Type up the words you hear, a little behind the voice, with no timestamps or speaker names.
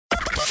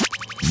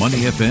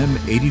Money FM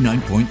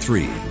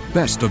 89.3.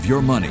 Best of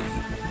your money.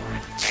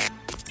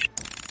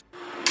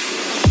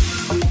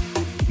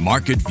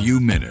 Market View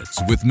Minutes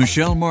with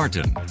Michelle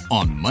Martin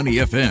on Money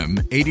FM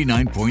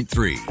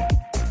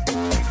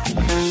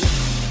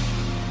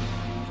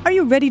 89.3. Are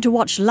you ready to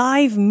watch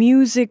live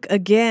music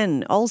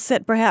again? All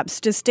set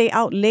perhaps to stay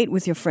out late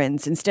with your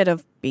friends instead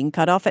of being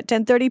cut off at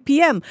 10:30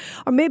 p.m.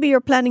 Or maybe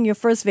you're planning your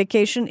first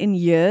vacation in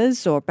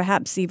years, or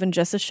perhaps even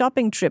just a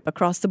shopping trip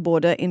across the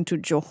border into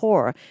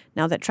Johor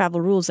now that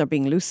travel rules are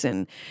being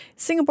loosened.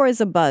 Singapore is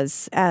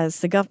abuzz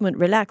as the government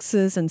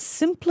relaxes and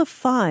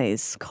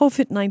simplifies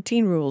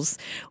COVID-19 rules.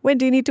 When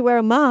do you need to wear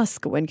a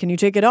mask? When can you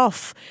take it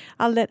off?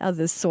 I'll let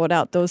others sort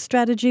out those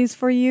strategies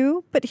for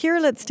you. But here,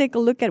 let's take a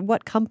look at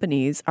what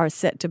companies are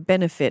set to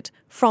benefit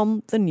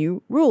from the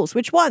new rules.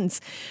 Which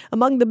ones?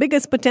 Among the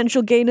biggest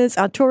potential gainers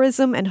are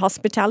tourism and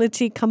hospitality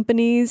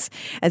companies,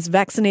 as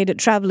vaccinated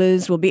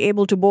travelers will be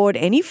able to board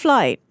any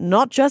flight,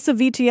 not just a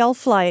VTL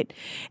flight,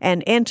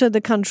 and enter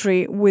the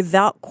country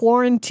without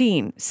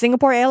quarantine.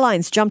 Singapore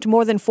Airlines jumped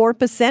more than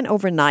 4%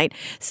 overnight.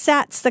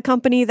 SATS, the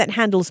company that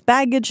handles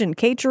baggage and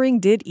catering,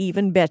 did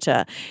even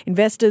better.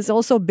 Investors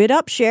also bid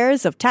up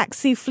shares of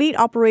taxi fleet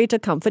operator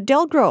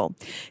ComfortDelGro.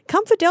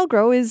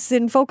 ComfortDelGro is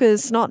in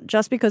focus not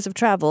just because of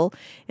travel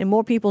and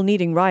more people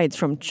needing rides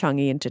from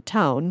Changi into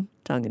town,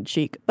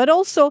 tongue-in-cheek, but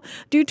also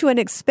due to an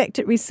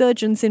expected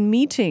resurgence in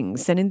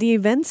meetings and in the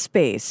event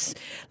space.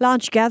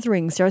 Large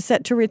gatherings are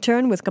set to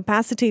return with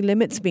capacity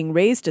limits being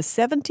raised to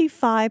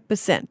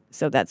 75%.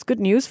 So that's good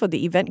news for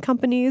the event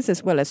companies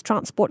as well as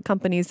transport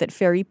companies that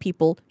ferry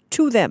people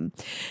to them.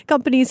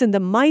 Companies in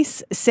the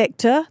MICE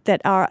sector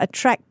that are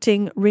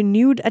attracting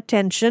renewed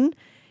attention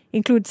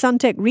include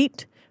Suntec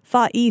REIT,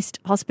 Far East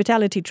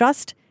Hospitality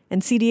Trust,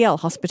 and CDL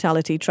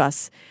Hospitality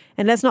Trust.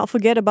 And let's not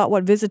forget about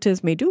what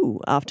visitors may do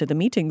after the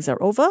meetings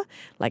are over,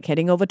 like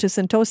heading over to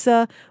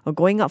Sentosa or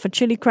going out for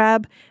chili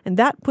crab, and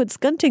that puts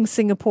Genting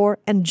Singapore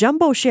and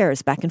Jumbo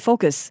shares back in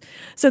focus.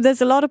 So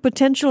there's a lot of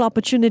potential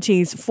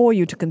opportunities for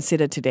you to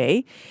consider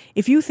today.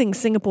 If you think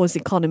Singapore's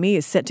economy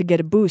is set to get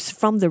a boost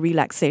from the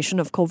relaxation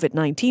of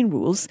COVID-19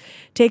 rules,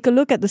 take a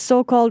look at the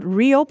so-called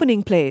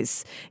reopening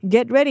plays.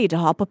 Get ready to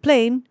hop a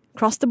plane,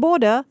 cross the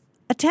border,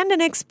 attend an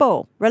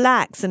expo,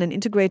 relax in an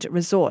integrated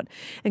resort,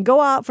 and go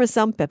out for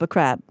some pepper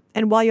crab.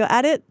 And while you're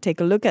at it,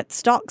 take a look at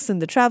stocks in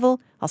the travel,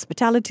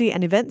 hospitality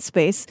and event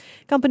space.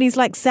 Companies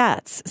like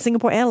SATS,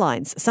 Singapore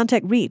Airlines,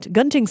 Suntec REIT,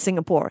 Genting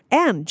Singapore,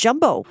 and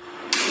Jumbo.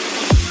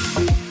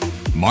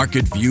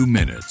 Market View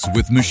Minutes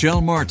with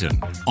Michelle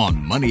Martin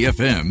on Money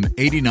FM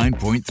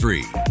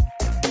 89.3.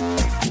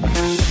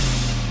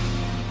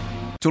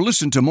 To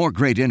listen to more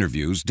great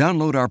interviews,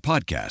 download our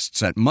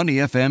podcasts at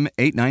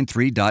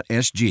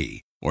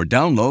moneyfm893.sg. or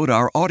download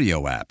our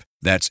audio app.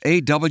 That's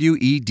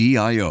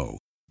AWEDIO.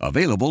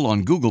 Available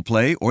on Google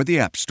Play or the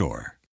App Store.